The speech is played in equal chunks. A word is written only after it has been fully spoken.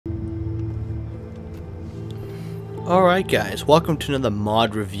Alright guys, welcome to another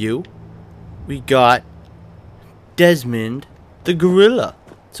mod review. We got Desmond the gorilla.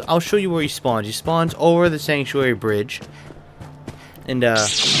 So I'll show you where he spawns. He spawns over the sanctuary bridge. And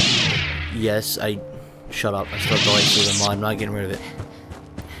yes, shut up. I still have the lightsaber mod. I'm not getting rid of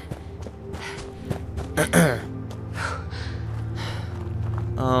it.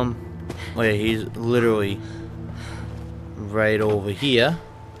 Oh yeah, he's literally right over here.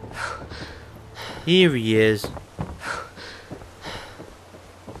 Here he is.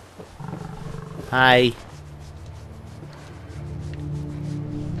 Hi.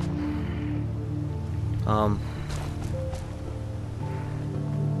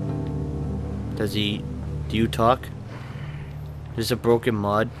 Do you talk? Is this a broken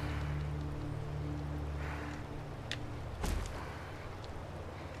mod?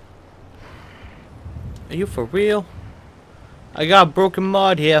 Are you for real? I got a broken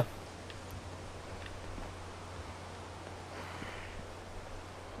mod here.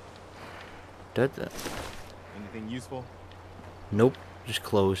 Anything useful? Nope, just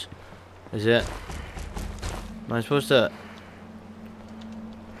close. Is it? Am I supposed to?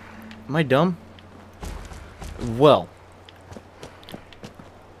 Am I dumb? Well,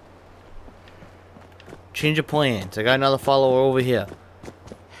 change of plans. I got another follower over here.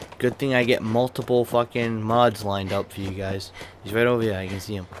 Good thing I get multiple fucking mods lined up for you guys. He's right over here. I can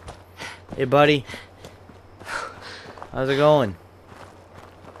see him. Hey, buddy. How's it going?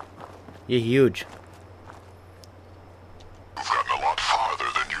 You're huge. You've gotten a lot farther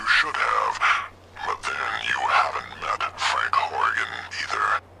than you should have, but then you haven't met Frank Horrigan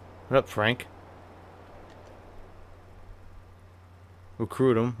either. What up, Frank?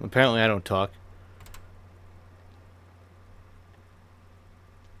 Recruit him. Apparently I don't talk.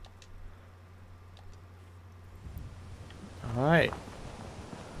 Alright.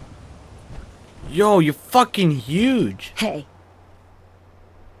 Yo, you're fucking huge! Hey.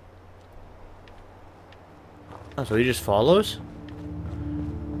 Oh, so he just follows?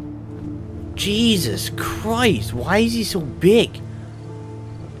 Jesus Christ, why is he so big?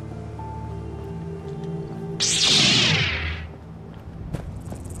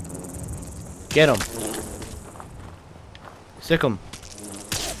 Get him. Sick him.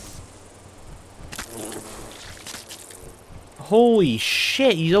 Holy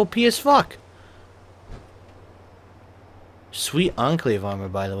shit, he's OP as fuck. Sweet Enclave armor,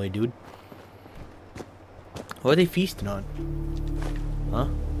 by the way, dude. What are they feasting on? Huh?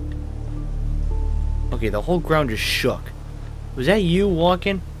 Okay, the whole ground just shook. Was that you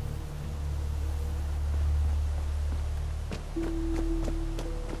walking?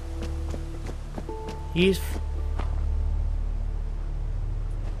 Is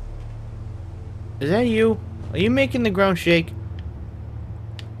that you? Are you making the ground shake?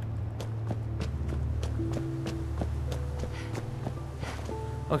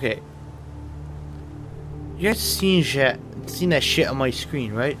 Okay. You guys seen that shit on my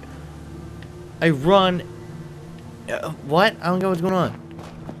screen, right? I run. What? I don't get what's going on.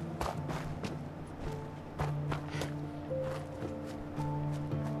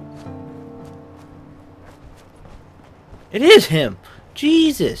 It is him!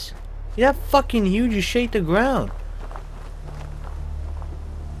 Jesus! You're that fucking huge, you shake the ground.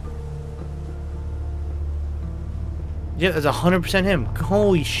 Yeah, that's 100% him.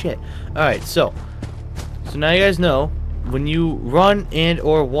 Holy shit. Alright, so now you guys know, when you run and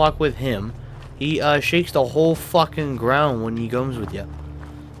or walk with him, he shakes the whole fucking ground when he comes with you.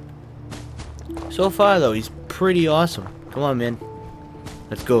 So far though, he's pretty awesome. Come on, man.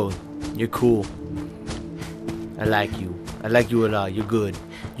 Let's go. You're cool. I like you. I like you a lot. You're good.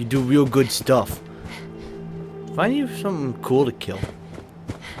 You do real good stuff. Find you something cool to kill.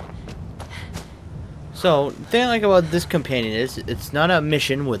 So, the thing I like about this companion is, it's not a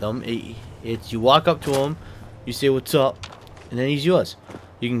mission with him. It's you walk up to him, you say what's up, and then he's yours.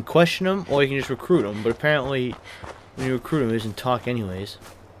 You can question him, or you can just recruit him. But apparently, when you recruit him, he doesn't talk anyways.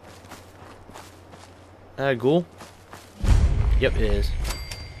 Ghoul? Yep, it is.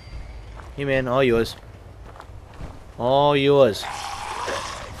 Hey man, all yours. All yours.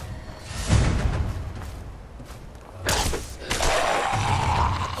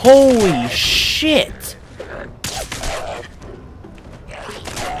 Holy shit!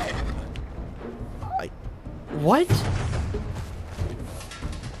 What?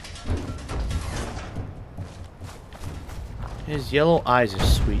 His yellow eyes are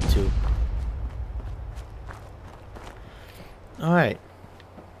sweet too. Alright.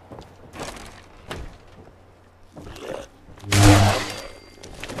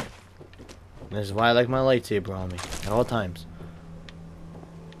 This is why I like my lightsaber on me at all times.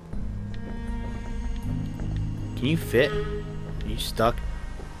 Can you fit? Are you stuck?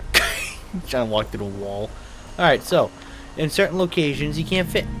 Trying to walk through the wall. Alright, so in certain locations he can't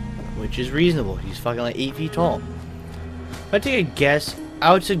fit, which is reasonable. He's fucking like 8 feet tall. If I take a guess,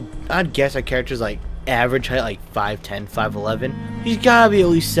 I'd guess our character's like average height, like 5'10", 5'11". He's gotta be at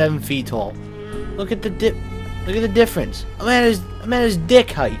least 7 feet tall. Look at the difference. I'm at his dick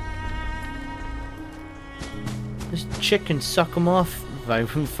height. This chick can suck him off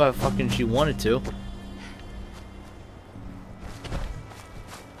if fucking she wanted to.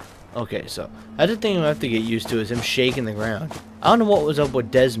 Okay, so that's the thing I have to get used to, is him shaking the ground. I don't know what was up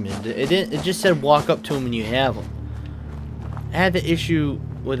with Desmond. It just said walk up to him and you have him. I had the issue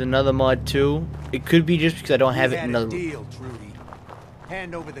with another mod too. It could be just because I don't have it in another. Deal, Trudy.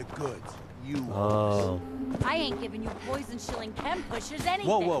 Hand over the goods. You. Oh. I ain't giving you poison shilling chem pushers anything.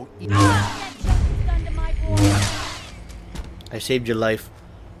 Whoa. That justice done to my boy. I saved your life.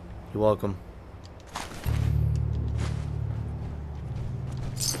 You're welcome.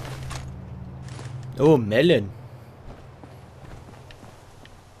 Oh, melon.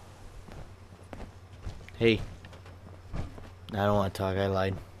 Hey. I don't want to talk, I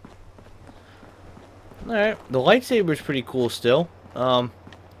lied. Alright, the lightsaber is pretty cool still.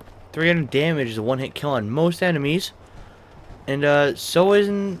 300 damage is a one-hit kill on most enemies. And so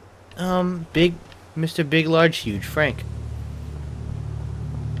isn't Mr. Big Large Huge Frank.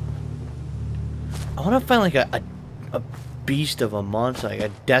 I want to find like a beast of a monster, like a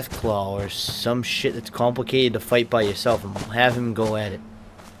death claw or some shit that's complicated to fight by yourself, and have him go at it.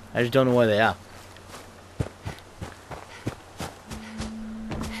 I just don't know where they are.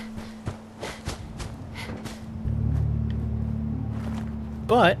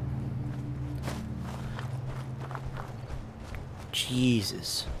 But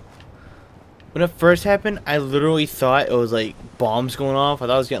Jesus, when it first happened, I literally thought it was like bombs going off. I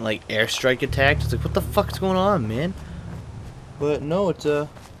thought I was getting like airstrike attacks. It's like, what the fuck's going on, man? But no,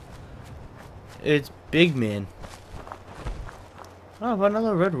 it's Big Man. Oh,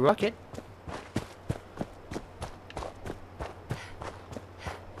 another red rocket.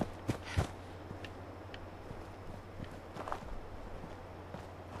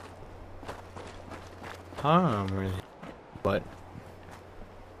 Really. But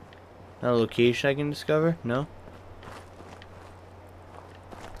not a location I can discover? No?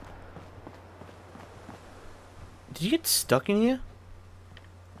 Did you get stuck in here?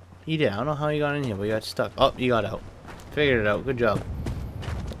 You did. I don't know how you got in here, but you got stuck. Oh, you got out. Figured it out. Good job.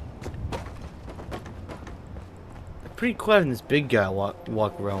 Pretty cool having this big guy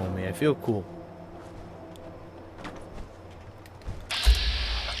walk around with me. I feel cool.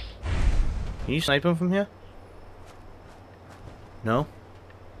 Can you snipe him from here? No?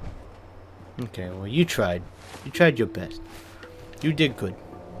 Okay, well you tried. You tried your best. You did good.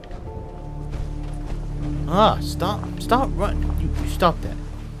 Ah, stop running. You stop that.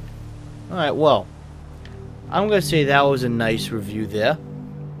 Alright, well. I'm gonna say that was a nice review there.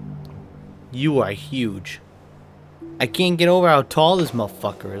 You are huge. I can't get over how tall this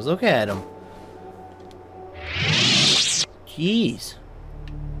motherfucker is. Look at him. Jeez.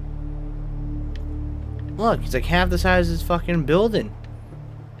 Look, he's like half the size of this fucking building.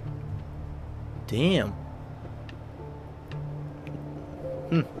 Damn.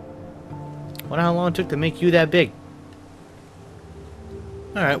 Wonder how long it took to make you that big.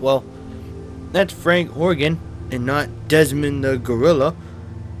 Alright, well, that's Frank Horrigan and not Desmond the Gorilla.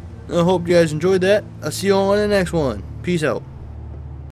 I hope you guys enjoyed that. I'll see you all in the next one. Peace out.